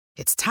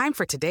It's time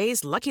for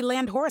today's Lucky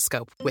Land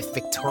horoscope with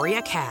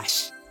Victoria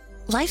Cash.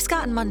 Life's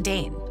gotten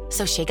mundane,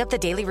 so shake up the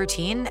daily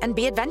routine and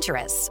be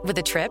adventurous with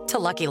a trip to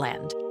Lucky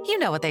Land. You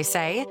know what they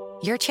say,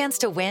 your chance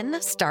to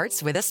win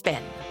starts with a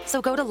spin.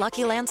 So go to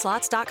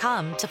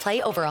LuckyLandSlots.com to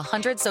play over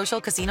 100 social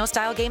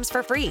casino-style games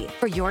for free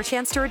for your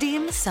chance to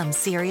redeem some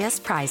serious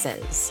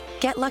prizes.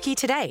 Get lucky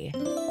today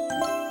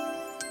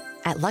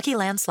at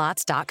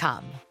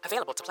LuckyLandSlots.com.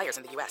 Available to players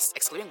in the U.S.,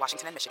 excluding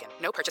Washington and Michigan.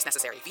 No purchase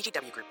necessary.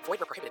 VGW Group. Void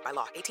where prohibited by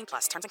law. 18+.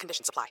 Terms and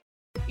conditions apply.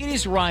 It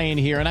is Ryan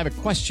here, and I have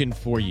a question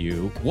for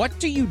you. What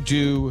do you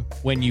do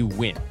when you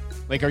win?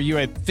 Like, are you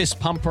a fist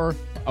pumper,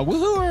 a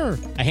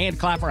woohooer, a hand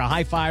clapper, a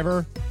high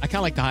fiver? I kind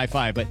of like the high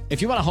five, but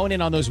if you want to hone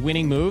in on those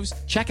winning moves,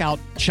 check out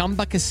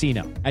Chumba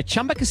Casino. At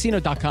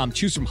ChumbaCasino.com,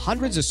 choose from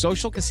hundreds of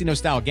social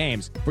casino-style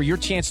games for your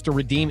chance to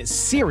redeem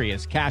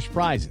serious cash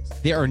prizes.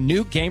 There are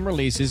new game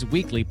releases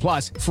weekly,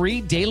 plus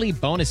free daily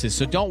bonuses.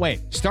 So don't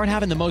wait. Start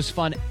having the most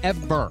fun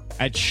ever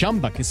at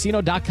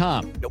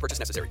ChumbaCasino.com. No purchase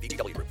necessary.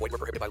 VGW Group. Void where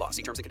prohibited by law.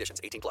 See terms and conditions.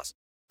 18+.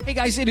 Hey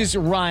guys, it is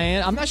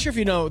Ryan. I'm not sure if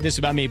you know this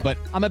about me, but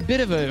I'm a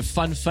bit of a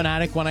fun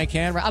fanatic when I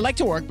can. I like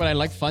to work, but I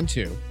like fun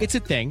too. It's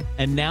a thing.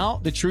 And now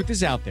the truth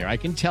is out there. I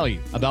can tell you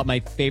about my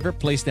favorite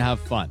place to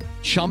have fun.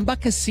 Chumba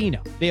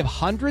Casino. They have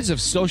hundreds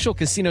of social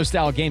casino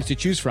style games to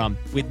choose from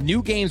with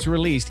new games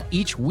released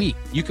each week.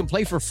 You can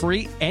play for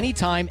free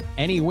anytime,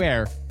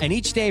 anywhere. And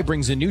each day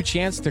brings a new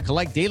chance to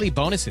collect daily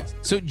bonuses.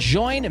 So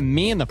join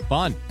me in the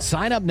fun.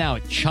 Sign up now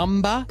at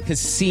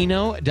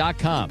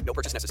ChumbaCasino.com. No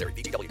purchase necessary.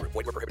 VGW Group.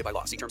 Void where prohibited by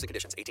law. See terms and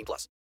conditions.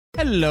 18+.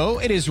 Hello,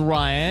 it is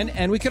Ryan,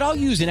 and we could all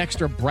use an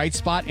extra bright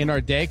spot in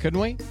our day, couldn't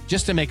we?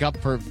 Just to make up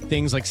for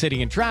things like sitting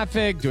in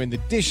traffic, doing the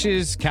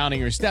dishes, counting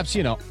your steps,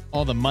 you know,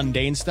 all the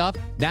mundane stuff.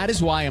 That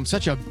is why I'm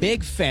such a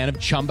big fan of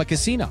Chumba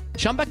Casino.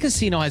 Chumba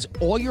Casino has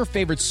all your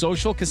favorite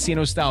social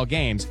casino-style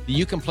games that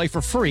you can play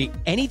for free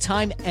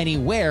anytime,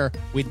 anywhere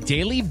with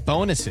daily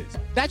bonuses.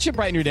 That should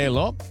brighten your day a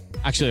little.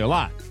 Actually, a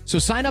lot. So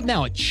sign up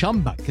now at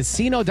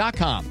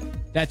ChumbaCasino.com.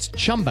 That's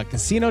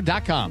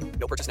ChumbaCasino.com.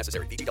 No purchase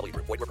necessary. VGW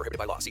Group. Void where prohibited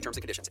by law. See terms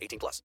and conditions.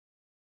 18+.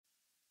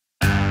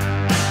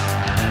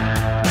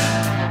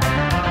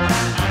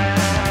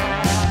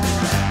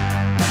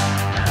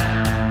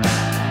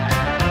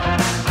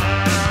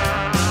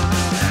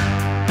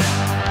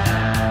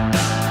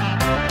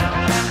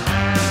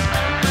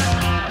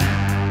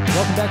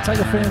 Welcome back,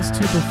 Tiger fans,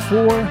 to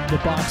Before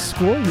the Box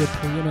Score, your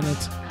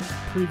preeminent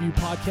preview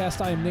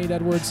podcast. I am Nate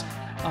Edwards.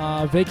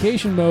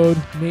 Vacation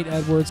mode, Nate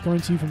Edwards,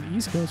 coming to you from the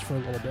East Coast for a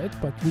little bit,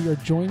 but we are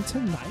joined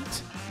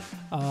tonight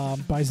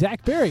by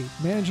Zach Berry,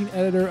 managing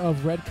editor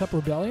of Red Cup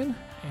Rebellion,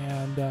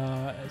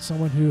 and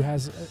someone who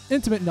has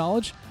intimate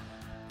knowledge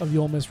of the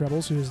Ole Miss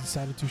Rebels, who has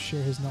decided to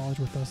share his knowledge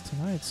with us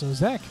tonight. So,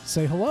 Zach,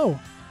 say hello.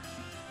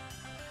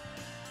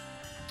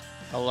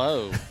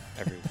 Hello,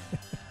 everyone.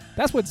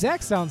 That's what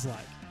Zach sounds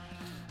like.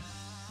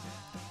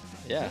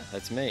 Yeah,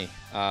 that's me.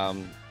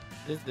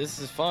 This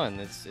is fun.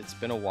 It's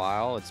been a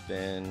while. It's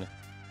been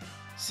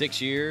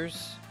 6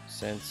 years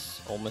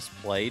since Ole Miss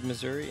played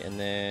Missouri, and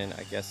then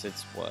I guess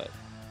it's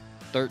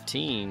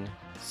 13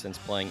 since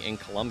playing in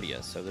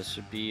Columbia. So this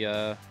should be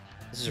this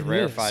is a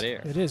rarefied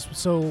air. It is.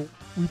 So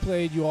we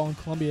played you all in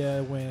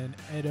Columbia when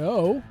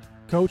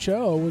Coach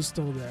O was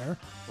still there,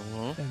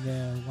 and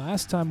then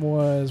last time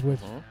was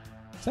with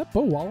is that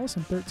Bo Wallace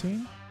in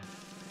 13?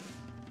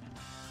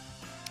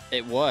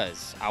 It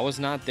was. I was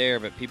not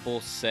there, but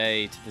people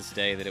say to this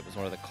day that it was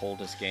one of the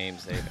coldest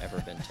games they've ever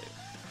been to.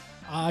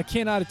 I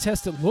cannot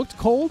attest it looked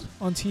cold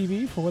on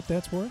TV, for what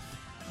that's worth.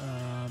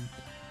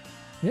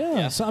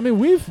 Yeah. So I mean,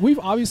 we've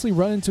obviously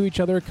run into each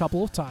other a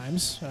couple of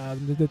times.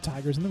 The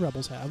Tigers and the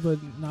Rebels have, but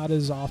not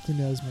as often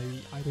as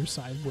maybe either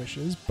side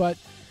wishes. But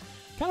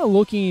kind of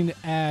looking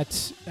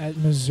at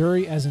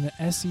Missouri as an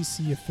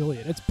SEC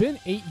affiliate, it's been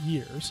 8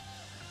 years.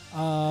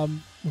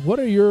 What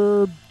are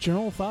your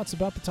general thoughts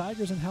about the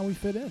Tigers and how we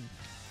fit in?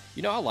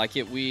 You know, I like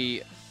it.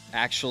 We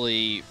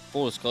actually,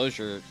 full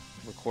disclosure,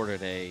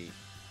 recorded a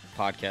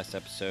podcast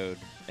episode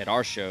at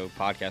our show,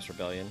 Podcast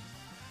Rebellion.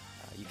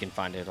 You can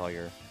find it at all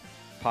your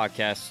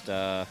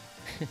podcast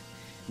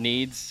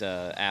needs,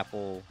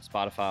 Apple,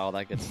 Spotify, all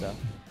that good stuff.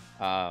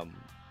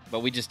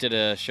 But we just did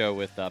a show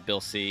with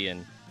Bill C.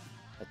 and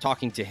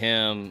talking to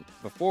him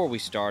before we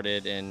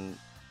started, and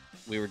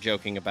we were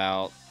joking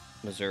about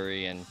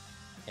Missouri and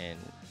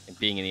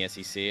being in the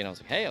SEC, and I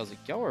was like,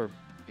 y'all are,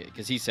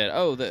 because he said,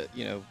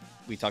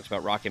 we talked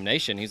about Rock'em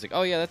Nation. He's like,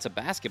 oh yeah, that's a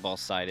basketball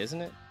site,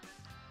 isn't it?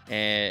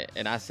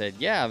 And I said,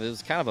 yeah, it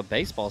was kind of a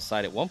baseball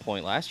site at one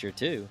point last year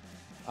too.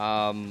 So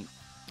I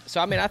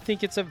mean, I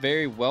think it's a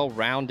very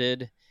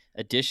well-rounded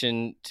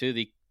addition to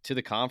the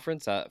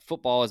conference.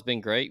 Football has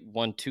been great,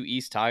 won 2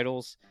 East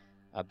titles.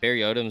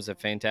 Barry Odom's a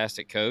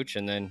fantastic coach,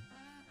 and then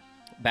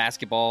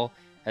basketball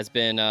has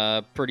been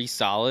pretty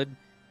solid.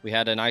 We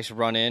had a nice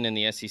run in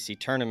the SEC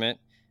tournament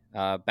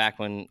back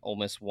when Ole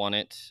Miss won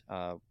it.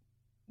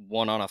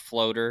 Won on a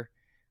floater,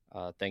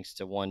 thanks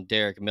to one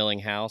Derek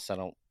Millinghouse. I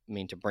don't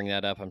mean to bring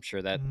that up. I'm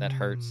sure that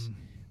hurts,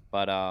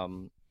 but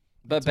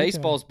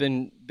baseball's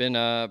been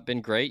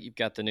great. You've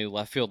got the new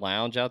left field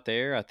lounge out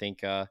there. I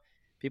think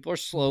people are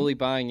slowly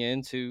buying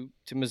into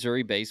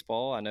Missouri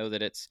baseball. I know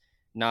that it's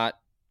not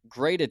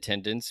great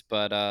attendance,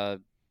 but a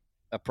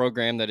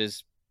program that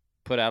has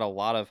put out a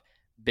lot of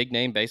big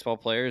name baseball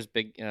players,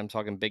 and I'm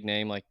talking big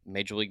name like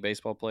Major League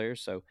Baseball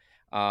players. So,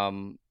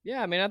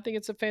 yeah, I mean, I think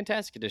it's a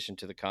fantastic addition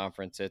to the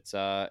conference. It's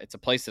a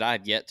place that I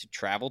have yet to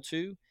travel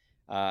to.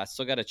 I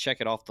still got to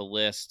check it off the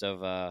list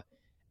of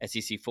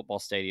SEC football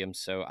stadiums.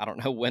 So I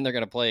don't know when they're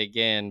going to play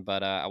again,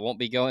 but I won't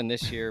be going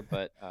this year.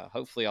 But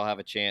hopefully, I'll have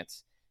a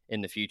chance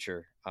in the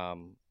future.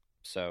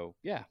 So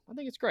yeah, I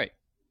think it's great.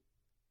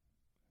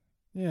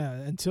 Yeah,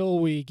 until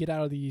we get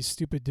out of these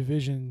stupid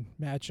division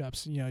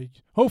matchups,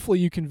 hopefully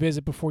you can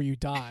visit before you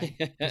die.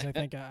 Because I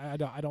think I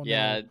don't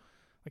know,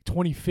 like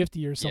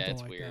 2050 or something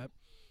like weird. that.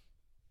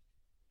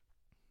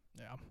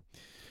 Yeah.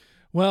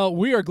 Well,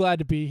 we are glad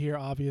to be here.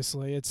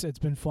 Obviously, it's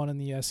been fun in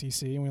the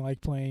SEC, and we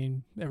like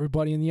playing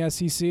everybody in the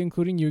SEC,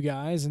 including you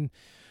guys. And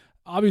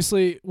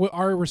obviously,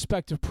 our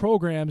respective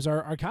programs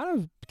are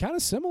kind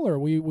of similar.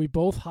 We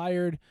both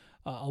hired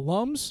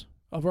alums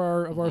of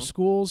our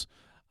schools.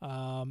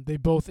 They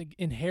both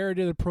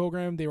inherited the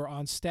program. They were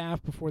on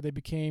staff before they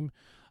became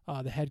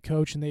the head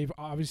coach, and they've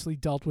obviously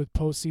dealt with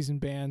postseason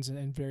bans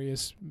and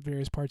various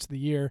parts of the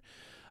year.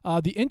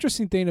 The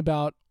interesting thing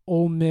about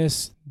Ole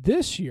Miss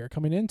this year,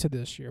 coming into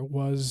this year,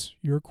 was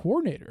your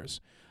coordinators.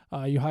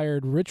 You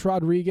hired Rich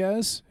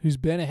Rodriguez, who's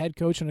been a head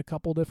coach in a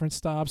couple different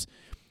stops,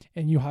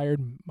 and you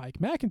hired Mike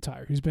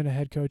McIntyre, who's been a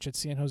head coach at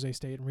San Jose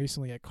State and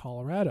recently at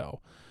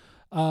Colorado.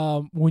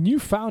 When you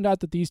found out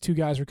that these two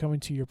guys were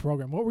coming to your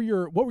program, what were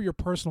your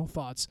personal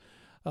thoughts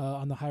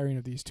on the hiring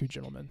of these two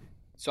gentlemen?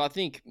 So I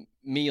think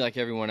me, like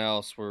everyone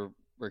else, we're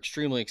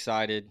extremely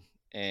excited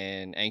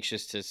and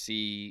anxious to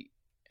see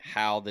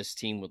how this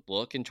team would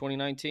look in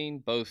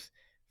 2019. Both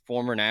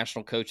former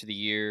National Coach of the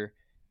Year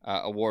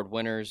award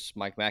winners.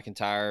 Mike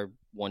McIntyre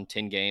won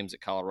 10 games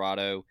at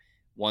Colorado,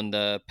 won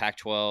the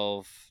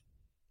Pac-12.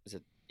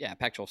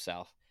 Pac-12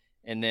 South,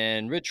 and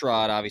then Rich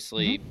Rod,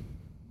 obviously,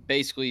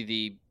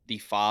 basically the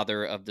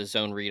father of the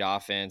zone read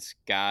offense,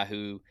 guy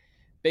who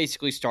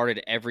basically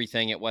started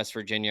everything at West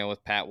Virginia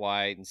with Pat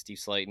White and Steve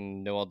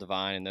Slayton, Noel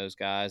Devine, and those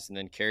guys, and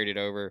then carried it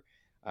over.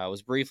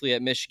 Was briefly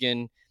at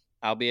Michigan,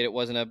 albeit it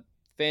wasn't a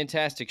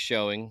fantastic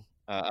showing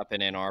up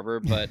in Ann Arbor,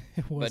 but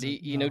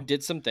he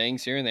did some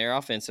things here and there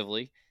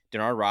offensively.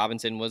 Denard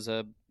Robinson was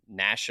a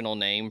national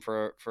name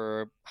for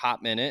a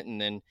hot minute,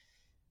 and then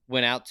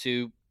went out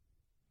to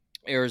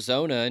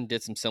Arizona and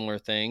did some similar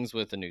things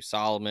with Anu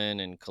Solomon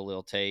and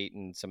Khalil Tate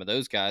and some of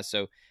those guys.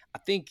 So I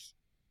think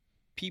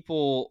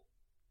people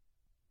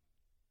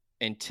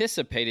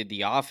anticipated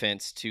the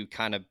offense to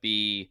kind of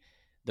be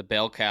the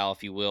bell cow,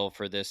 if you will,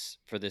 for this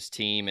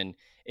team, and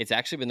it's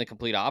actually been the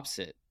complete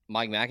opposite.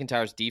 Mike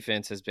McIntyre's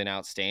defense has been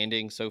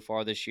outstanding so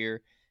far this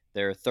year.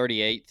 They're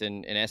 38th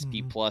in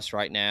SP plus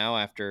right now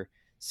after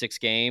 6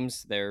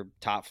 games. They're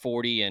top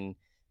 40 in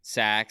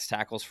sacks,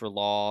 tackles for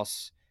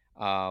loss.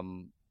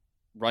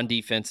 Run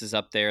defense is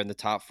up there in the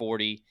top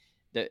 40.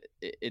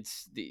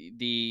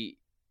 The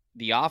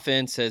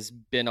offense has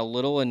been a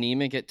little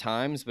anemic at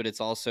times, but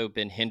it's also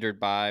been hindered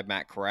by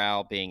Matt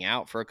Corral being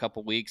out for a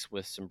couple weeks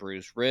with some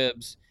bruised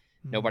ribs.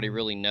 Nobody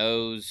really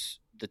knows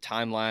the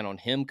timeline on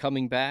him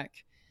coming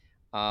back.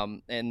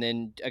 And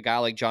then a guy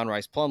like John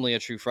Rice Plumlee, a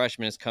true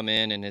freshman, has come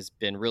in and has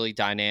been really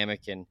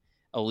dynamic and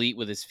elite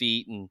with his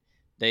feet, and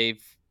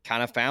they've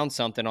kind of found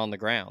something on the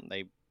ground.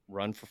 They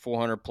run for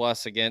 400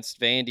 plus against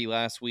Vandy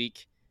last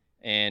week,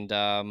 and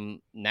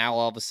now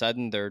all of a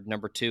sudden they're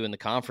number 2 in the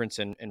conference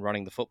and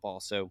running the football.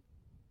 So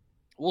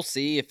we'll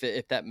see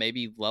if that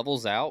maybe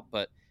levels out,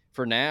 but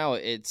for now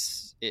I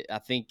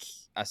think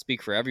I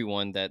speak for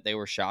everyone that they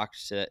were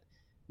shocked that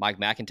Mike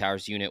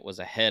McIntyre's unit was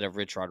ahead of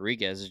Rich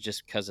Rodriguez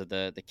just because of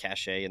the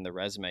cachet and the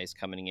resumes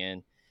coming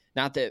in.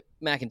 Not that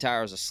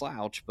McIntyre is a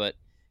slouch, but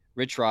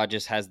Rich Rod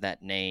just has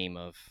that name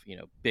of,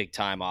 big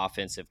time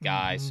offensive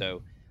guy.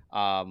 So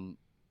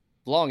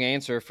long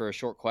answer for a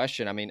short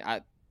question. I mean,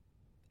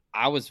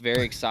 I was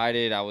very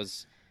excited.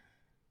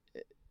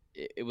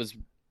 It was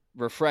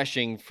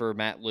refreshing for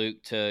Matt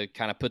Luke to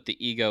kind of put the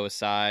ego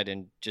aside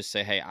and just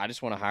say, hey, I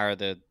just want to hire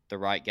the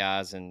right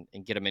guys and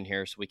get them in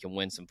here so we can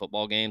win some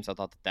football games. I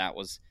thought that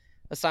was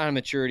a sign of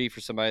maturity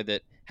for somebody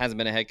that hasn't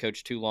been a head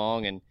coach too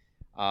long. And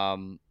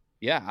I'm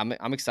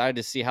excited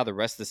to see how the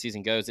rest of the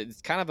season goes.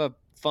 It's kind of a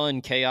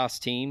fun chaos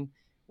team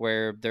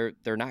where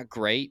they're not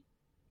great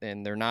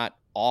and they're not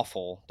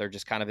awful. They're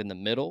just kind of in the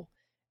middle.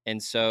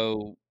 And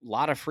so a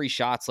lot of free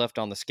shots left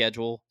on the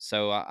schedule.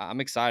 So I'm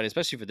excited,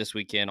 especially for this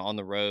weekend on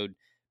the road,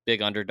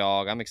 big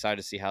underdog. I'm excited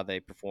to see how they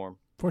perform.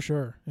 For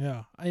sure,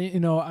 yeah.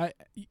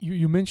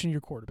 You mentioned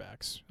your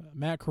quarterbacks,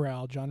 Matt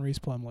Corral, John Rice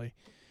Plumlee.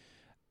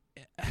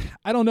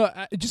 I don't know.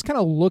 Just kind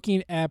of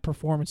looking at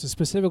performances,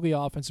 specifically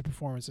offensive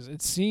performances,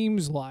 it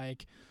seems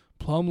like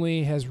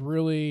Plumlee has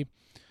really,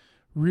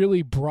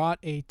 really brought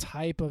a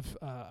type of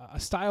a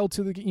style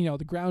to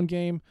the ground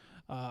game,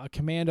 a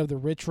command of the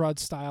Rich Rod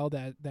style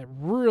that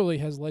really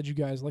has led you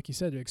guys, like you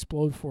said, to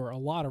explode for a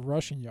lot of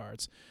rushing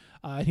yards.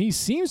 He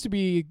seems to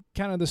be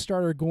kind of the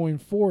starter going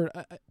forward.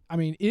 I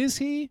mean, is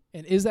he,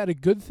 and is that a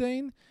good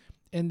thing?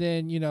 And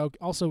then,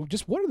 also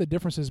just what are the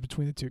differences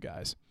between the two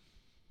guys?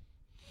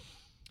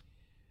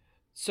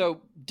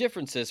 So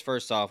differences,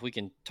 first off, we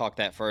can talk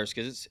that first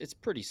because it's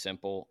pretty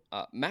simple.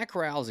 Matt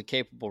Corral is a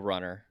capable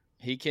runner.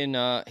 He can,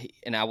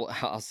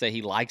 I'll say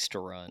he likes to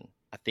run.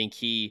 I think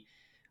he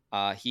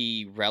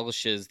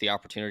relishes the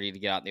opportunity to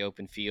get out in the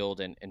open field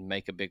and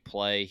make a big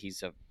play.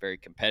 He's a very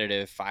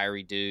competitive,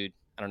 fiery dude.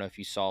 I don't know if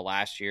you saw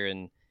last year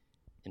in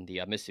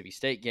the Mississippi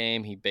State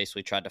game, he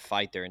basically tried to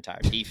fight their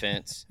entire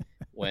defense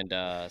when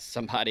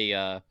somebody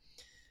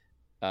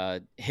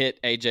hit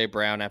A.J.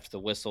 Brown after the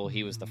whistle.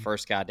 He was the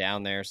first guy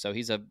down there. So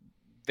he's a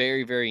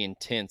very, very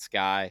intense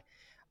guy.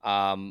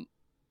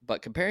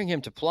 But comparing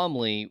him to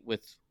Plumlee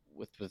with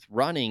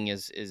running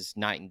is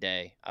night and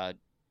day.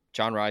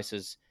 John Rice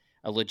is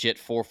a legit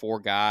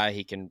 4.4 guy.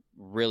 He can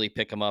really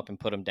pick him up and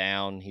put him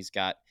down. He's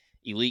got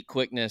elite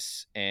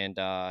quickness, and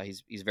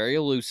he's very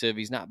elusive.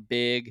 He's not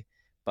big,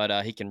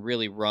 but he can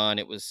really run.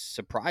 It was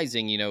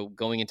surprising,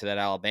 going into that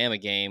Alabama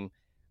game.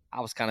 I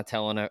was kind of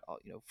telling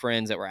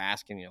friends that were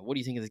asking, what do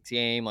you think of this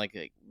game?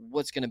 Like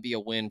what's going to be a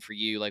win for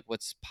you? Like,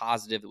 what's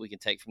positive that we can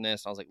take from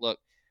this? And I was like, look,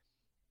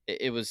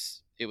 it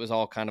was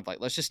all kind of like,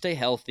 let's just stay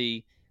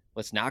healthy.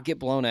 Let's not get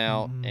blown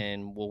out,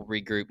 and we'll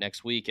regroup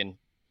next week. And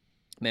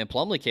man,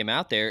 Plumlee came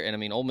out there, and I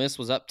mean, Ole Miss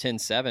was up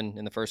 10-7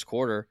 in the first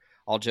quarter.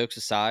 All jokes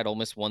aside, Ole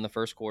Miss won the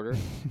first quarter.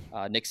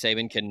 Nick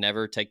Saban can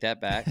never take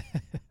that back.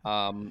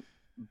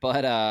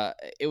 But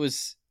it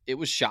was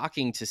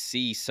shocking to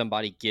see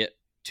somebody get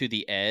to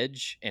the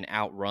edge and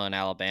outrun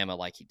Alabama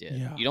like he did.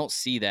 Yeah. You don't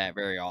see that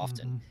very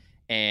often.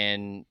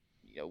 And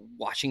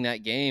watching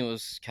that game, it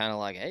was kind of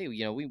like, hey,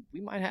 we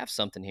might have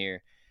something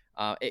here.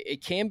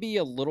 It can be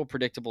a little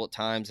predictable at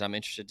times. I'm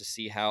interested to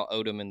see how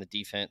Odom and the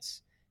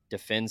defense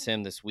defends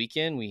him this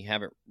weekend. We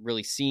haven't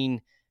really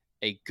seen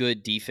a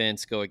good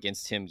defense go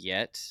against him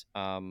yet.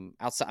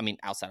 Outside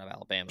of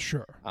Alabama.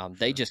 Sure.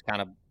 They just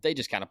kind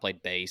of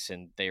played base,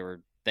 and they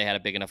had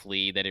a big enough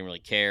lead. They didn't really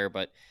care,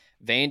 but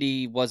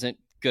Vandy wasn't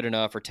good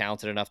enough or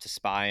talented enough to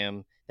spy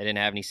him. They didn't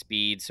have any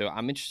speed. So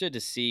I'm interested to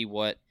see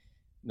what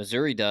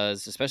Missouri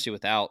does, especially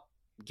without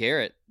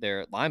Garrett,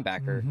 their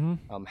linebacker,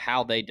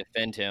 how they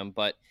defend him.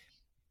 But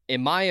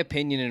in my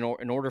opinion,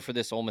 in order for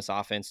this Ole Miss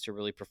offense to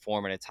really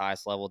perform at its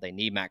highest level, they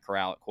need Matt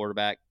Corral at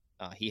quarterback.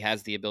 He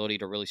has the ability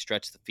to really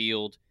stretch the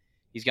field.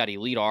 He's got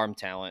elite arm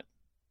talent,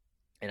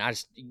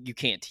 and you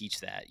can't teach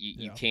that.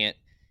 You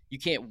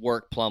can't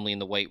work Plumlee in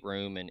the weight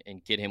room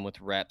and get him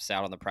with reps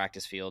out on the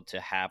practice field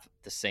to have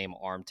the same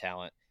arm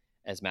talent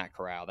as Matt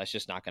Corral. That's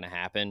just not going to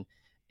happen.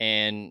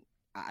 And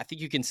I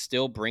think you can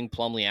still bring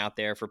Plumlee out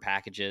there for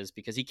packages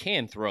because he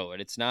can throw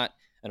it. It's not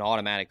an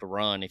automatic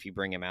run if you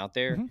bring him out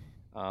there.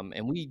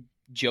 And we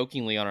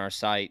jokingly on our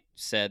site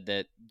said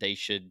that they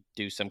should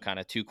do some kind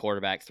of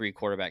 2-quarterback,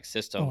 3-quarterback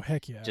system. Oh,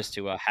 heck yeah. Just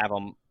to have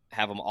them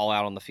all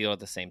out on the field at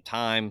the same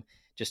time,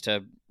 just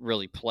to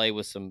really play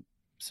with some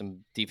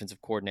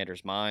defensive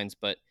coordinators' minds.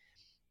 But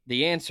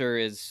the answer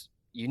is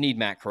you need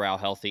Matt Corral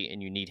healthy,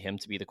 and you need him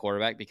to be the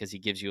quarterback because he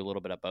gives you a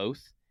little bit of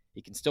both.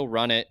 He can still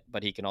run it,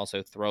 but he can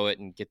also throw it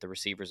and get the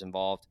receivers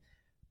involved.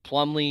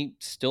 Plumlee,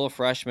 still a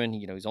freshman.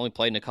 He's only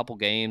played in a couple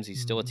games.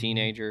 He's still a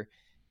teenager.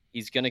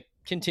 He's going to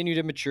continue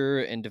to mature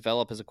and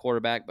develop as a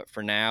quarterback, but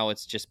for now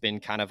it's just been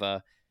kind of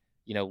a,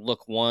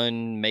 look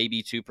 1,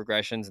 maybe 2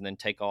 progressions and then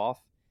take off.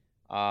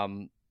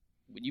 When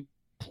you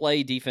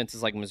play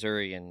defenses like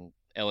Missouri and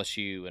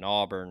LSU and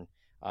Auburn,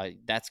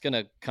 that's going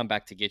to come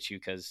back to get you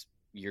because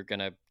you're going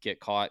to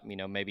get caught,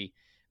 maybe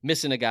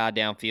missing a guy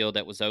downfield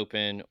that was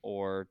open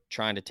or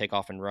trying to take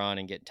off and run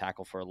and get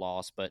tackled for a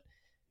loss. But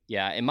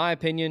yeah, in my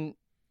opinion,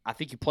 I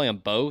think you play them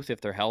both if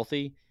they're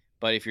healthy,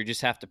 but if you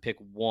just have to pick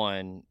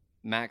one,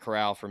 Matt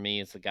Corral for me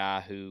is the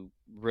guy who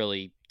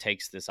really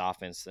takes this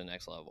offense to the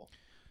next level.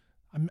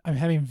 I'm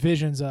having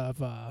visions of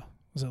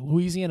was it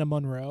Louisiana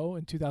Monroe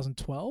in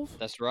 2012?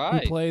 That's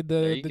right. Who played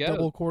the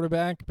double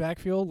quarterback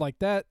backfield like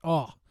that?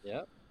 Oh,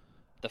 yeah.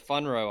 The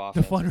Fun Row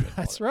offense.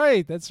 That's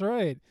right. That's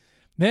right.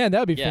 Man, that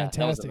would be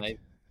fantastic. That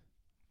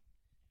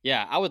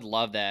yeah, I would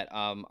love that.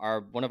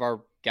 One of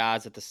our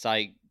guys at the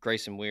site,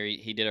 Grayson Weary,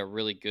 he did a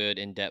really good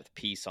in-depth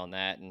piece on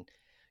that, and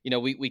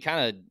we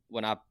kind of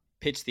when I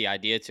pitched the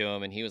idea to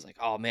him and he was like,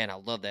 oh man, I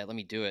love that. Let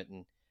me do it.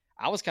 And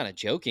I was kind of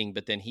joking,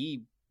 but then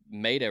he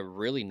made a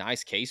really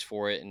nice case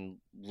for it and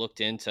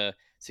looked into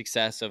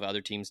success of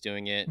other teams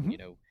doing it. And,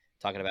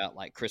 talking about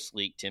like Chris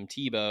Leak, Tim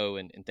Tebow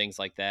and things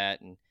like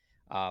that. And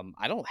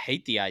I don't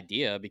hate the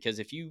idea because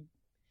if you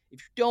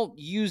don't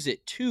use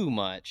it too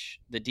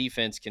much, the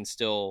defense can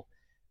still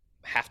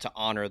have to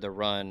honor the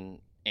run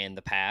and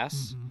the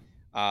pass.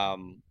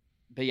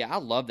 But yeah, I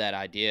love that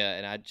idea.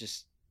 And I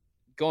just,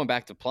 going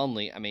back to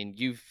Plumlee, I mean,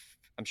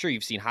 I'm sure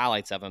you've seen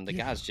highlights of him. The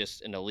guy's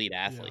just an elite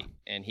athlete,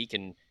 and he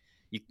can.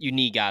 You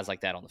need guys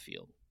like that on the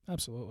field.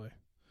 Absolutely.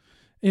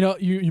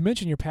 You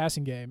mentioned your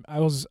passing game. I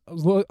was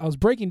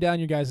breaking down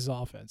your guys'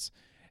 offense,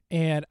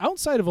 and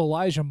outside of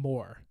Elijah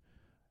Moore,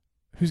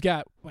 who's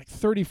got like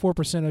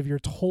 34% of your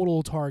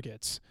total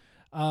targets,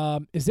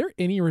 is there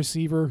any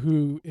receiver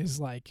who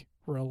is like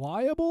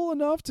reliable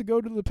enough to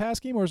go to the pass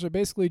game, or is it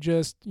basically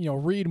just,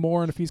 read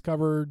more and if he's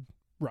covered,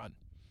 run?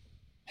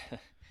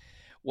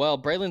 Well,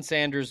 Braylon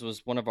Sanders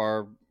was one of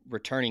our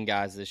returning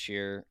guys this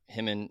year.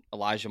 Him and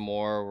Elijah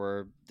Moore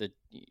were the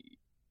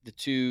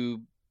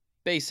two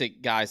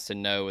basic guys to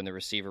know in the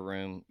receiver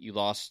room. You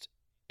lost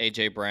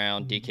A.J.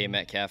 Brown, DK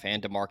Metcalf,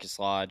 and DeMarcus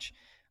Lodge,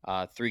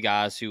 three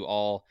guys who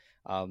all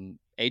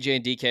A.J.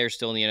 and DK are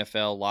still in the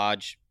NFL.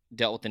 Lodge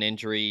dealt with an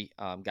injury,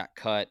 got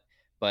cut,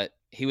 but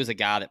he was a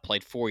guy that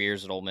played 4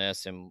 years at Ole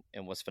Miss and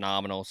was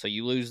phenomenal. So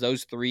you lose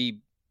those three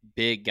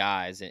big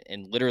guys,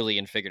 and literally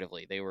and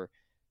figuratively. They were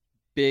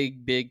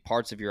big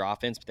parts of your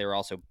offense, but they were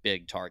also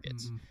big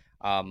targets.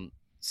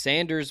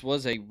 Sanders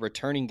was a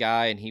returning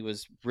guy, and he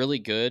was really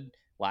good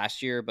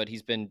last year, but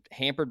he's been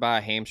hampered by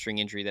a hamstring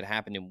injury that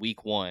happened in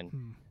week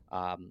 1.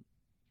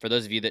 For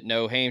those of you that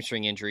know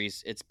hamstring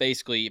injuries, it's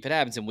basically, if it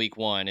happens in week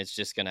 1, it's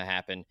just going to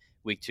happen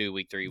week 2,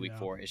 week 3, week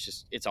 4.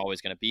 It's always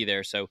going to be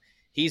there. So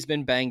he's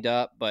been banged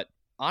up, but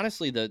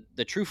honestly,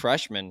 the true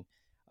freshman,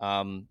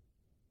 kind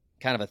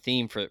of a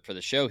theme for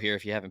the show here,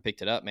 if you haven't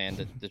picked it up,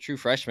 man, the true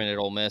freshmen at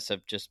Ole Miss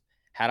have just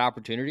had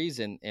opportunities,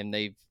 and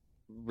they've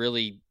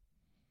really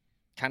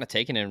kind of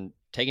taken it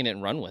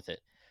and run with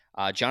it.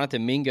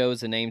 Jonathan Mingo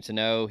is a name to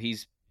know.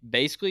 He's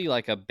basically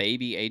like a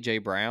baby A.J.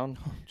 Brown.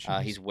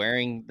 He's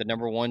wearing the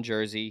number 1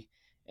 jersey,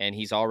 and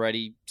he's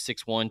already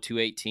 6'1",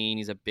 218.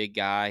 He's a big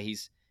guy.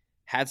 He's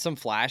had some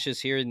flashes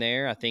here and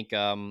there. I think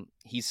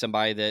he's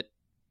somebody that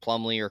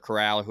Plumlee or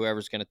Corral or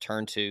whoever's going to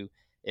turn to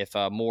if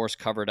Moore's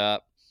covered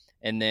up.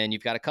 And then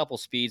you've got a couple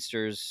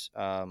speedsters,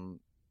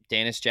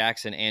 Dennis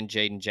Jackson and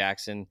Jaden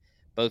Jackson,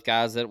 both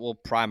guys that will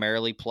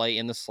primarily play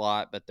in the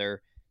slot, but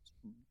they're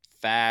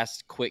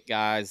fast, quick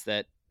guys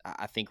that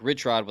I think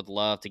Rich Rod would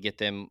love to get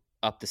them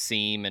up the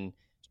seam and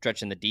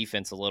stretching the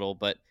defense a little.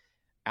 But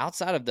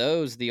outside of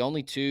those, the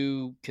only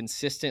two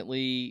consistent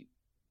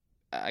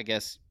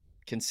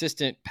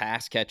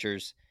pass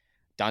catchers,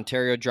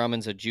 Dontario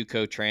Drummond's a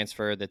JUCO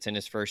transfer that's in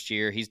his first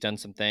year. He's done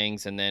some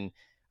things. And then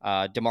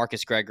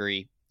DeMarcus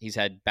Gregory, he's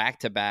had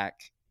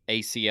back-to-back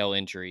ACL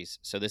injuries.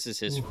 So this is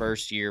his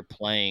first year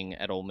playing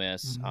at Ole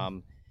Miss.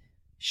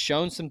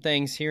 Shown some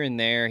things here and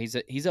there.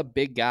 He's a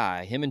big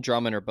guy. Him and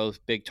Drummond are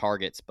both big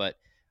targets, but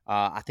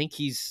I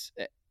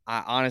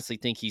honestly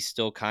think he's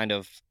still kind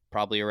of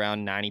probably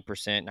around 90%,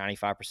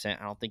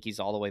 95%. I don't think he's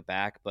all the way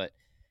back, but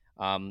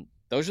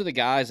those are the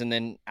guys. And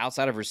then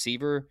outside of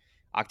receiver,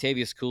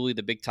 Octavius Cooley,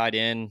 the big tight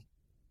end,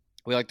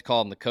 we like to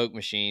call him the Coke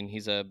machine.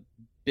 He's a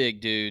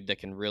big dude that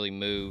can really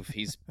move.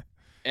 He's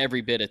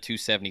every bit of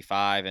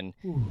 275, and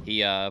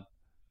he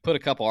put a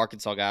couple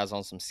Arkansas guys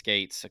on some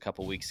skates a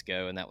couple weeks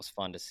ago, and that was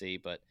fun to see.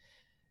 But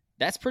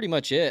that's pretty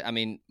much it. I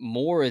mean,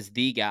 Moore is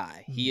the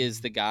guy. He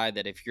is the guy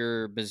that if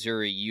you're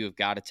Missouri, you have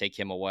got to take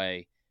him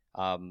away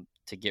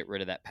to get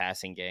rid of that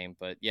passing game.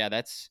 But, yeah,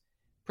 that's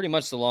pretty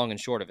much the long and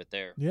short of it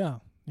there. Yeah.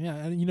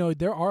 And,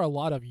 there are a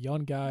lot of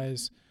young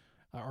guys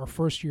or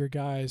first-year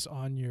guys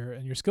in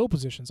your skill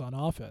positions on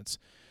offense.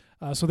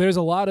 So there's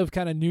a lot of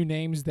kind of new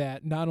names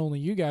that not only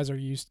you guys are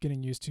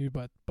getting used to,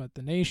 but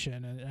the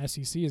nation and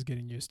SEC is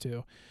getting used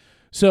to.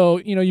 So,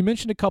 you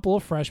mentioned a couple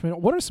of freshmen.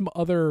 What are some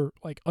other,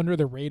 like,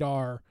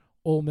 under-the-radar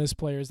Ole Miss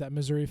players that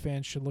Missouri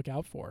fans should look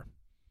out for?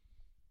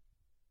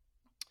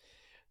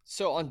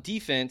 So on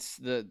defense,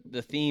 the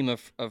theme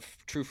of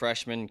true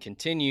freshmen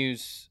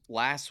continues.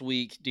 Last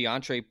week,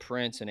 DeAndre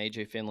Prince and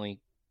A.J. Finley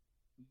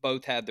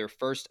both had their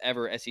first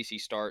ever SEC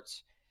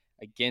starts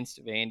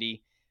against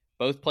Vandy.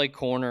 Both play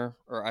corner,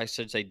 or I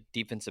should say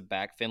defensive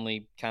back.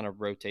 Finley kind of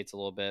rotates a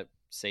little bit,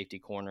 safety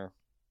corner.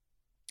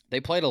 They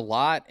played a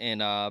lot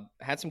and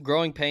had some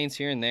growing pains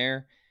here and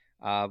there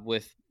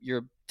with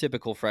your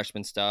typical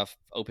freshman stuff,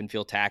 open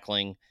field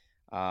tackling,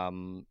 a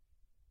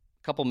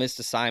couple missed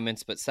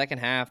assignments. But second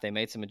half, they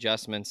made some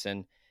adjustments,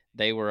 and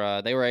they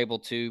were able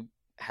to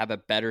have a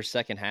better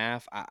second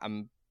half.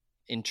 I'm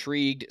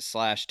intrigued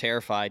 /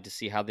 terrified to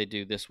see how they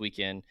do this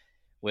weekend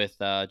with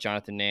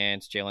Jonathan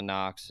Nance, Jalen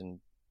Knox, and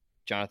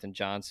Jonathan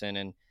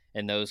Johnson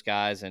and those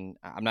guys. And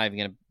I'm not even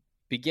going to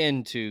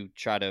begin to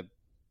try to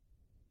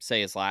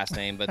say his last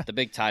name, but the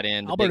big tight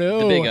end, the big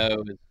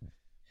O.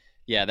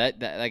 Yeah,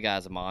 that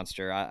guy's a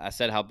monster. I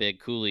said how big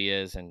Cooley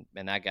is, and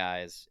that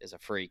guy is a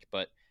freak.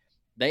 But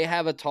they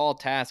have a tall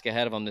task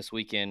ahead of them this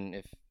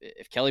weekend.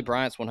 If Kelly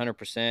Bryant's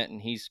 100%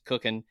 and he's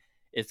cooking,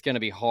 it's going to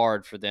be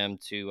hard for them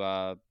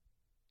to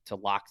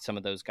lock some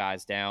of those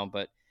guys down.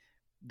 But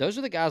those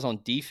are the guys on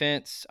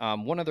defense.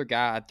 One other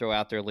guy I'd throw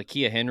out there,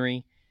 Lakia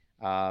Henry,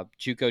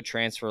 JUCO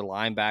transfer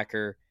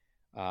linebacker.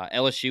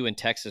 LSU and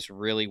Texas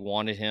really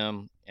wanted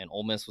him, and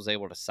Ole Miss was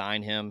able to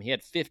sign him. He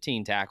had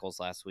 15 tackles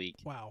last week.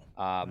 Wow.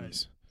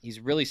 Nice. He's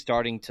really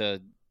starting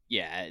to,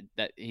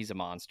 he's a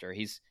monster.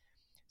 He's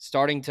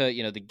starting to,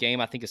 the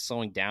game I think is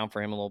slowing down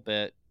for him a little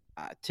bit.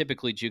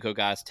 Typically, JUCO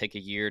guys take a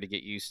year to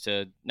get used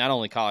to not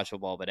only college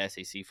football, but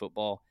SEC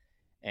football.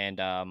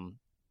 And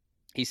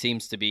he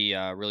seems to be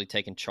really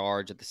taking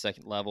charge at the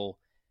second level.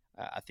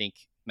 I think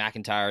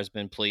McIntyre has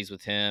been pleased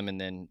with him, and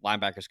then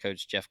linebackers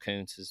coach Jeff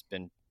Kuntz has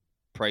been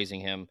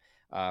praising him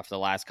for the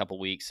last couple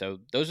weeks. So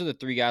those are the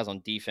three guys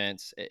on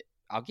defense.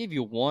 I'll give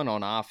you one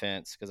on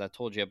offense because I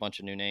told you a bunch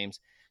of new names.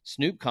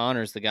 Snoop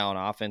Connor's the guy on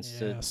offense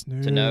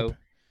to know.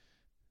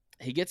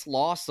 He gets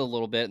lost a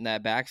little bit in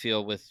that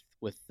backfield with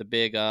the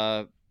big,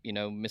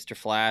 Mr.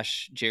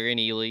 Flash, Jerry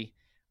Neely.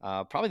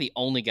 Probably the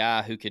only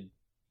guy who could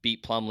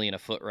beat Plumlee in a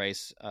foot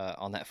race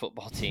on that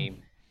football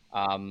team.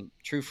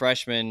 True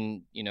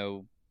freshman,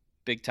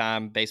 big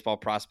time baseball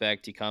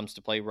prospect. He comes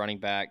to play running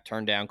back,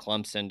 turned down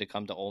Clemson to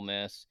come to Ole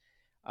Miss.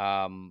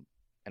 And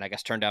I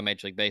guess turned down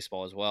Major League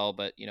Baseball as well.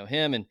 But,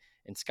 him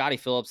and Scotty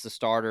Phillips, the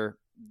starter,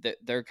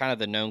 they're kind of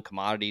the known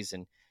commodities.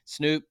 And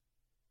Snoop,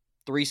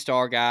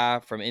 3-star guy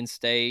from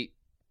in-state,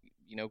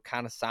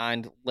 kind of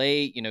signed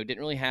late, didn't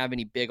really have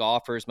any big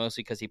offers,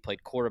 mostly because he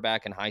played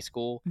quarterback in high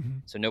school. Mm-hmm.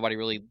 So nobody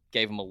really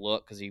gave him a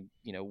look because he,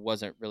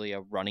 wasn't really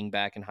a running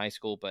back in high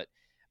school. But,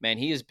 man,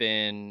 he has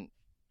been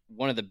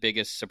one of the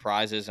biggest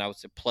surprises, and I would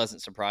say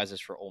pleasant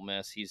surprises for Ole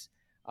Miss. He's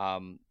I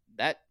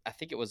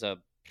think it was a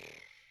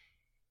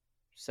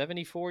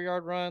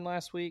 74-yard run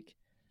last week.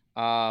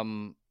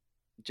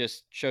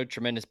 Just showed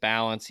tremendous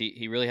balance.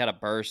 He really had a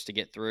burst to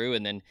get through,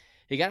 and then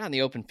he got on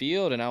the open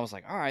field, and I was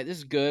like, all right, this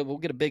is good. We'll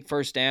get a big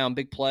first down,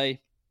 big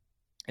play.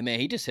 And, man,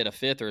 he just hit a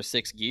 5th or a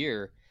 6th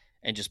gear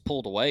and just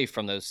pulled away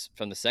from the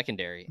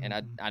secondary. Mm-hmm.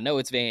 And I know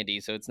it's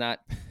Vandy, so it's not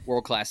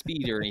world-class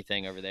speed or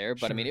anything over there,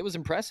 but, Sure. I mean, it was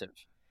impressive.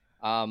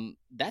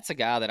 That's a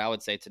guy that I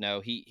would say to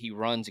know. He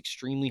runs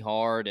extremely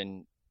hard,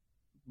 and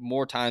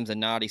more times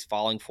than not, he's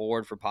falling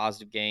forward for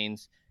positive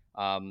gains.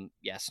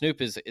 Snoop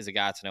is a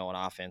guy to know on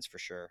offense for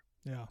sure.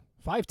 Yeah,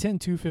 5'10",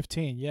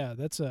 215. Yeah,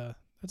 that's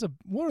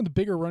one of the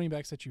bigger running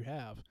backs that you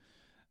have.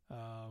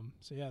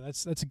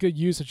 That's a good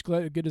usage.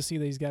 Good to see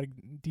that he's got a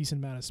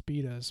decent amount of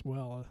speed as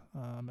well,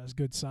 as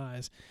good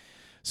size.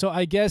 So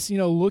I guess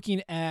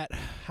looking at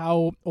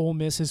how Ole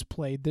Miss has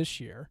played this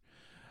year,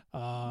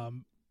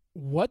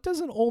 what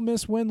does an Ole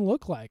Miss win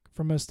look like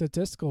from a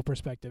statistical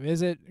perspective?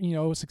 Is it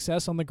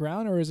success on the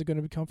ground, or is it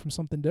going to come from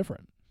something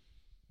different?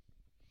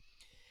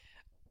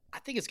 I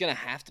think it's going to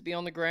have to be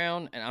on the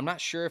ground, and I'm not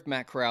sure if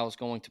Matt Corral is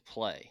going to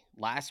play.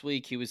 Last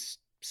week, he was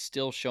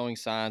still showing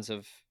signs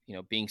of,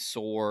 being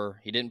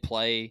sore. He didn't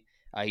play.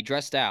 He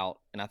dressed out,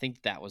 and I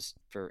think that was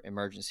for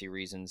emergency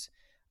reasons.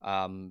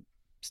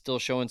 Still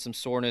showing some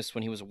soreness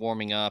when he was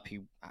warming up.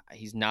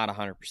 He's not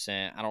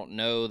 100%. I don't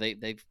know.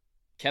 They've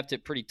kept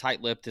it pretty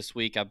tight-lipped this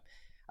week. I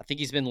think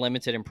he's been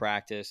limited in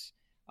practice.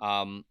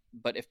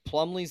 But if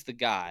Plumlee's the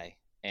guy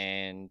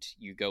and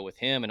you go with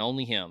him and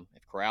only him,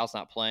 if Corral's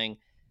not playing,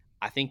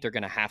 I think they're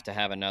going to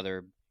have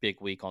another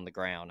big week on the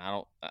ground.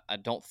 I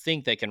don't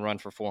think they can run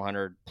for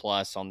 400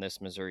 plus on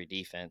this Missouri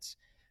defense,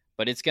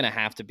 but it's going to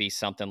have to be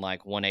something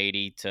like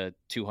 180 to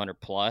 200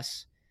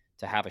 plus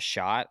to have a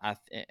shot.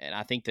 And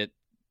I think that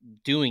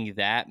doing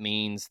that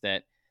means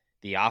that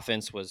the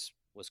offense was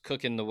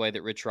cooking the way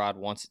that Rich Rod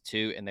wants it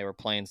to, and they were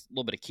playing a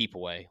little bit of keep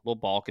away, a little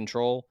ball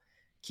control,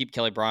 keep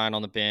Kelly Bryant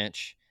on the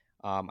bench.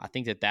 I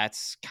think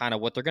that's kind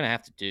of what they're going to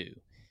have to do.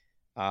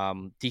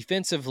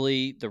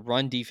 Defensively, the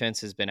run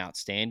defense has been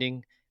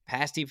outstanding.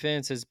 Pass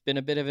defense has been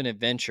a bit of an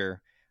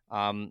adventure.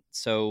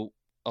 So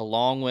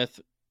along with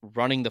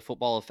running the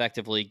football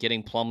effectively,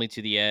 getting Plumlee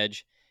to the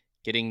edge,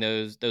 getting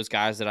those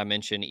guys that I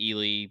mentioned,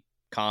 Ely,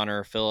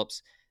 Connor,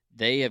 Phillips,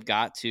 they have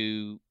got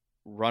to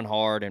run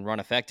hard and run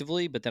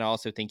effectively. But then I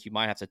also think you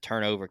might have to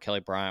turn over Kelly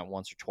Bryant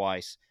once or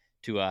twice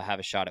to have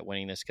a shot at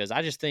winning this, because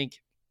I just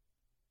think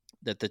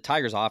that the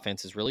Tigers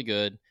offense is really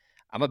good.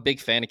 I'm a big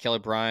fan of Kelly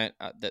Bryant.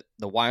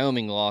 The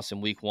Wyoming loss in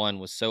week 1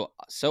 was so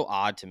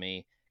odd to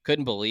me.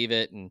 Couldn't believe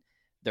it. And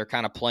they're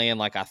kind of playing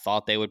like I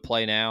thought they would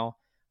play now.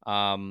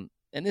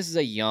 And this is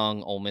a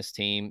young Ole Miss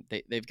team.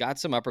 They've got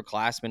some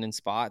upperclassmen in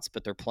spots,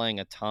 but they're playing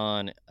a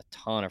ton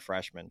of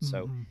freshmen. Mm-hmm.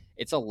 So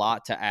it's a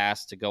lot to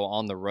ask to go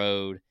on the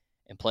road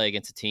and play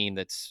against a team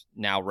that's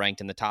now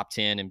ranked in the top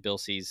 10 in Bill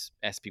C's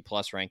SP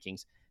Plus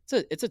rankings.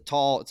 It's a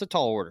tall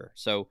order.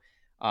 So,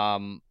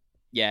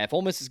 if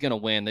Ole Miss is going to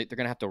win, they're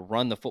going to have to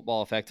run the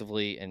football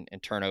effectively and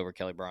turn over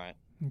Kelly Bryant.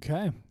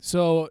 Okay.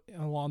 So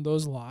along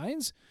those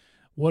lines,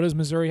 what does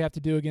Missouri have to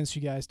do against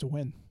you guys to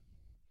win?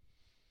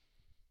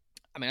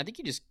 I mean, I think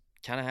you just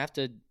kind of have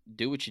to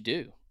do what you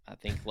do. I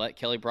think let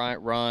Kelly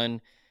Bryant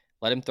run,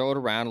 let him throw it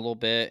around a little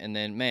bit, and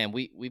then, man,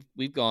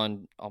 we've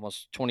gone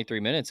almost 23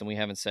 minutes and we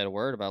haven't said a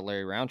word about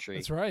Larry Roundtree.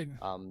 That's right.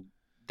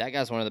 That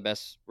guy's one of the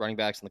best running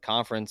backs in the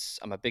conference.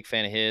 I'm a big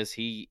fan of his.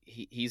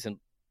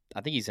 I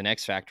think he's an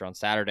X factor on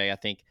Saturday. I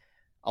think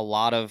a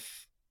lot of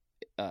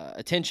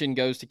attention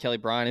goes to Kelly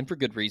Bryant, and for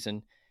good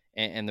reason,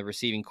 and the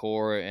receiving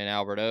core and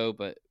Alberto.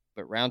 But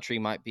Roundtree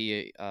might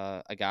be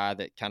a guy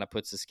that kind of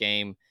puts this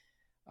game,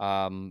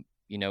 in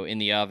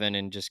the oven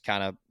and just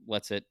kind of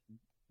lets it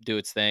do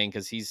its thing,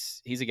 because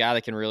he's a guy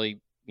that can really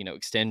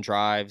extend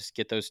drives,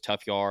 get those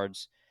tough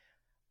yards.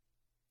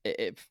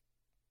 If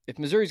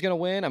Missouri's going to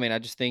win, I mean, I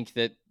just think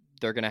that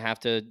they're going to have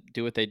to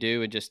do what they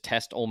do and just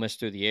test Ole Miss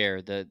through the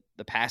air. The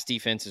pass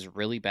defense is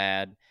really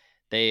bad.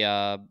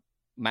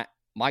 Mike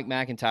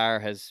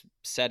McIntyre has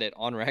said it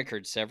on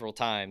record several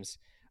times.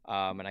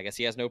 And I guess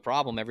he has no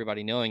problem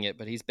everybody knowing it,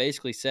 but he's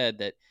basically said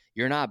that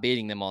you're not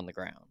beating them on the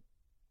ground.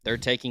 They're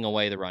taking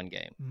away the run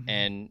game. Mm-hmm.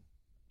 And,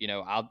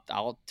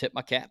 I'll tip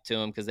my cap to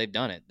them because they've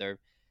done it. They're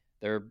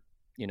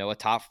a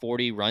top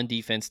 40 run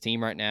defense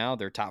team right now.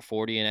 They're top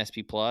 40 in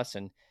SP Plus,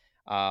 and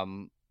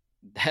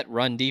that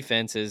run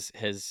defense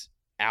has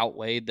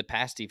outweighed the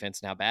pass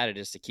defense and how bad it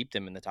is to keep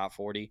them in the top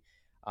 40.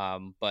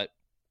 But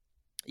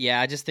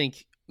yeah, I just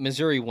think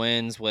Missouri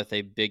wins with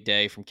a big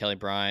day from Kelly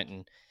Bryant,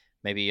 and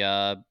maybe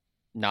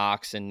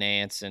Knox and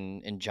Nance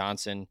and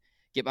Johnson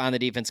get behind the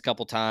defense a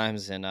couple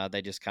times, and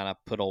they just kind of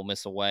put Ole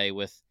Miss away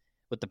with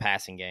the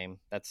passing game.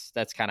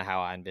 That's kind of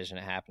how I envision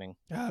it happening.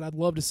 God, I'd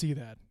love to see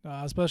that,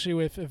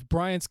 especially if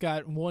Bryant's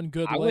got one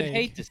good leg. I would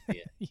hate to see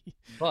it,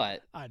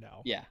 but I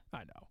know. Yeah, I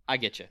know. I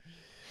get you.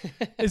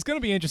 It's going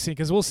to be interesting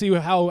because we'll see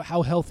how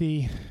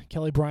healthy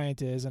Kelly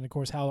Bryant is, and of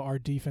course how our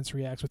defense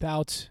reacts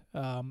without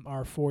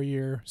our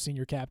 4-year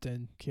senior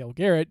captain Cale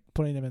Garrett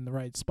putting them in the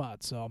right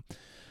spot. So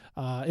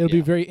it'll be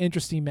a very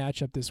interesting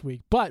matchup this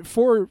week. But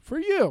for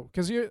you,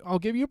 because I'll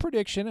give you a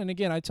prediction, and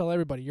again, I tell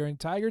everybody you're in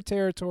Tiger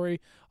territory.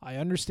 I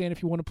understand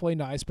if you want to play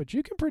nice, but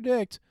you can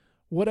predict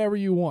whatever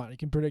you want. You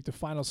can predict a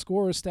final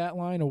score, a stat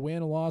line, a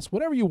win, a loss,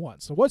 whatever you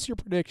want. So what's your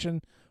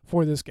prediction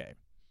for this game?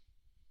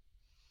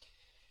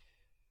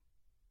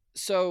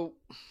 So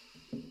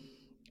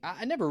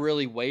I never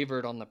really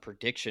wavered on the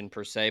prediction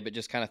per se, but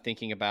just kind of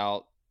thinking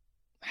about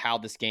how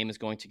this game is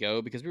going to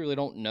go, because we really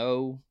don't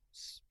know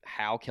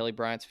how Kelly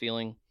Bryant's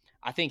feeling.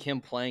 I think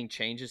him playing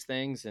changes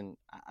things, and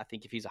I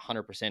think if he's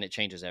 100%, it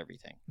changes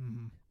everything.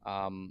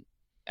 Mm-hmm.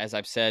 As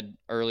I've said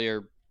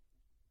earlier,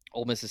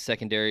 Ole Miss's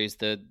secondary is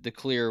the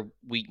clear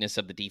weakness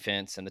of the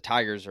defense, and the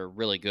Tigers are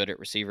really good at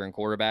receiver and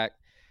quarterback.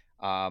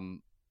 I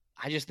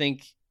just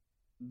think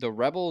the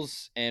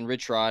Rebels and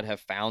Rich Rod have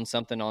found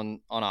something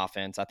on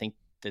offense. I think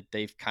that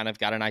they've kind of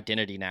got an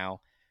identity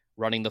now,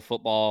 running the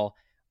football,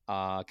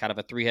 kind of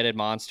a three-headed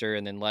monster,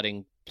 and then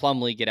letting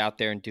Plumlee get out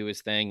there and do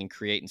his thing and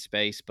create in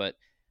space. But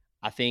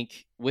I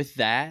think with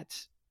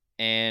that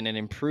and an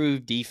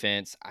improved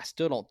defense, I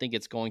still don't think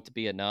it's going to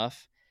be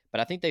enough. But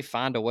I think they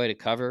find a way to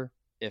cover.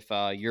 If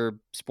your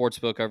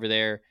sportsbook over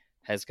there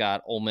has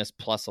got Ole Miss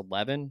plus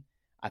 11,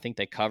 I think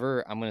they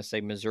cover. I'm going to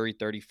say Missouri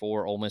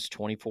 34, Ole Miss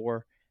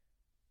 24.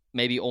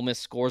 Maybe Ole Miss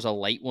scores a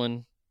late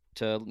one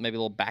to maybe a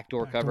little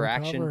backdoor cover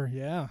action.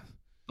 Yeah.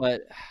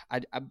 But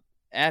I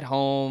at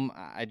home,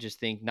 I just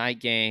think night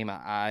game.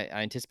 I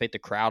anticipate the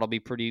crowd will be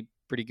pretty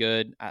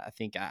good. I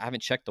think I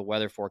haven't checked the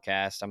weather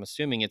forecast. I'm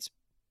assuming it's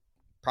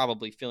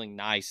probably feeling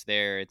nice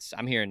there.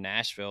 I'm here in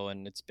Nashville,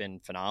 and it's been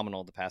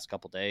phenomenal the past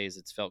couple days.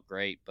 It's felt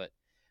great, but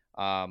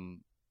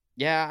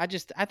yeah,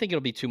 I think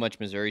it'll be too much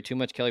Missouri, too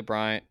much Kelly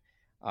Bryant.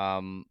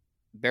 Barry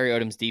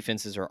Odom's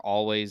defenses are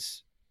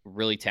always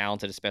really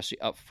talented, especially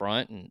up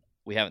front, and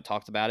we haven't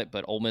talked about it,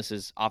 but Ole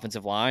Miss's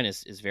offensive line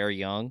is very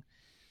young.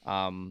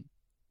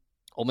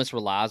 Ole Miss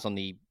relies on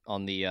the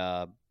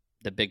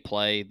big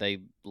play. They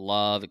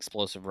love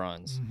explosive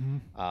runs.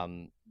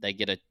 Mm-hmm. They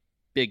get a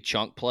big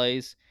chunk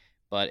plays,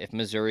 but if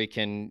Missouri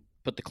can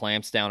put the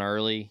clamps down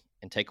early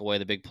and take away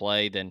the big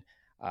play, then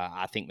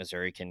I think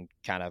Missouri can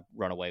kind of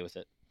run away with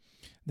it.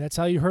 That's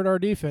how you hurt our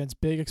defense,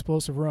 big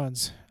explosive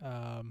runs.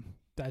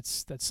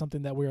 That's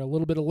something that we're a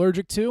little bit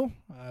allergic to.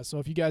 So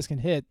if you guys can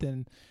hit,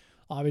 then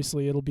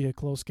obviously it'll be a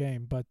close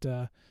game. But,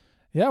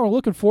 yeah, we're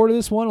looking forward to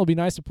this one. It'll be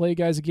nice to play you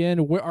guys again.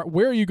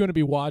 Where are you going to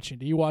be watching?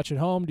 Do you watch at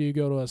home? Do you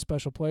go to a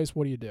special place?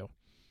 What do you do?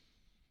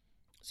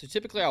 So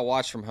typically I'll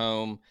watch from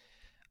home.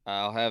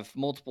 I'll have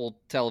multiple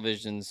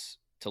televisions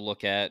to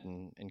look at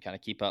and kind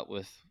of keep up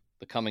with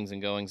the comings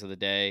and goings of the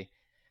day.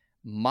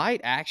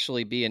 Might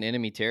actually be in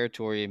enemy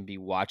territory and be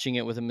watching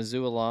it with a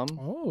Mizzou alum.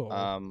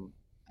 Oh.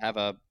 Have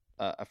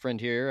a friend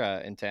here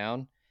in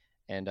town,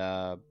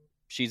 and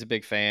she's a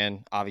big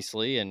fan,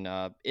 obviously.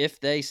 And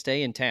if they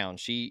stay in town,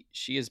 she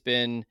has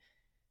been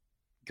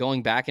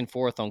going back and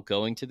forth on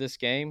going to this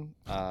game.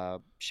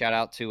 Shout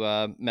out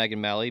to Megan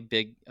Melly,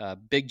 big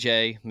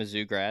J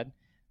Mizzou grad,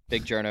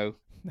 big journo.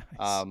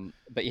 Nice.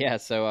 But yeah,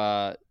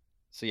 so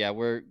yeah,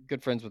 we're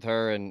good friends with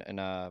her,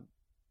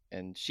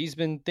 and she's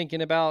been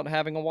thinking about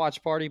having a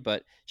watch party,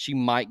 but she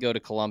might go to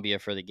Columbia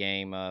for the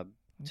game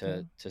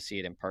to see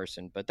it in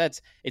person. But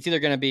it's either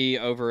going to be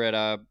over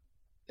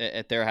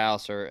at their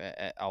house or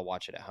I'll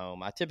watch it at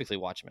home. I typically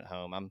watch them at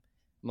home. I'm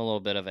a little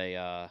bit of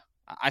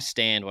I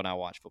stand when I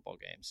watch football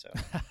games, so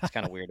it's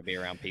kind of weird to be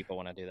around people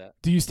when I do that.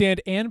 Do you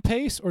stand and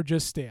pace or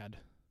just stand?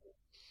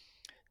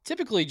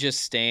 Typically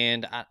just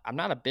stand. I'm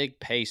not a big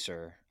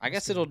pacer. I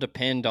guess it'll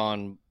depend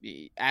on,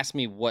 ask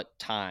me what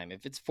time.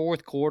 If it's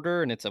fourth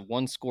quarter and it's a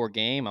one-score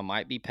game, I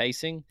might be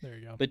pacing. There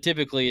you go. But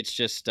typically it's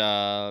just,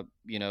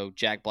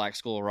 Jack Black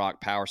School of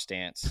Rock power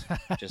stance.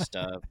 Just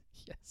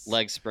yes.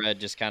 Leg spread,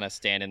 just kind of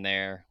standing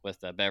there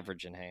with a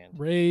beverage in hand.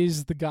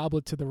 Raise the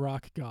goblet to the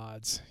rock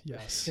gods.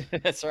 Yes.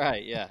 That's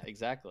right. Yeah,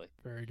 exactly.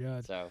 Very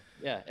good. So,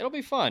 yeah, it'll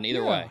be fun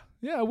either way.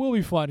 Yeah, it will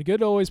be fun.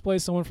 Good to always play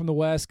someone from the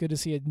West. Good to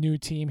see a new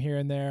team here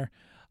and there.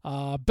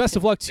 Best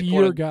of luck to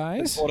your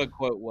guys. The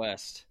quote-unquote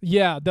West.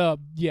 Yeah, the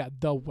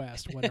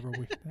West.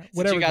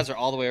 Whatever you guys are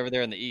all the way over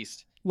there in the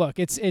East. look,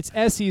 it's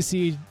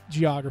SEC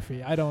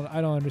geography. I don't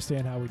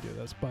understand how we do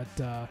this,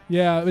 but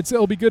yeah,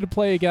 it'll be good to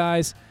play,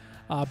 guys.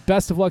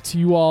 Best of luck to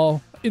you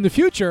all in the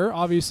future.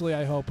 Obviously,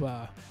 I hope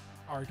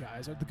our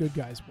guys, the good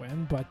guys,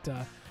 win, but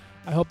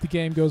I hope the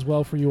game goes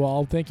well for you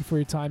all. Thank you for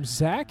your time,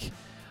 Zach.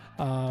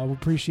 We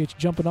appreciate you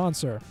jumping on,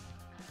 sir.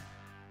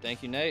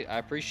 Thank you, Nate. I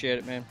appreciate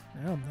it, man.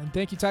 Yeah, and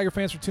thank you, Tiger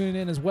fans, for tuning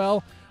in as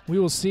well. We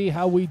will see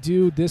how we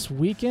do this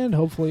weekend.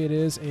 Hopefully it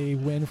is a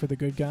win for the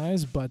good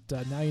guys, but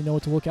now you know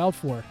what to look out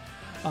for.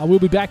 We'll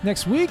be back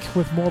next week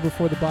with more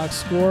Before the Box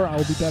Score. I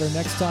will be better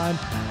next time.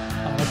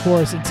 Of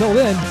course, until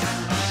then,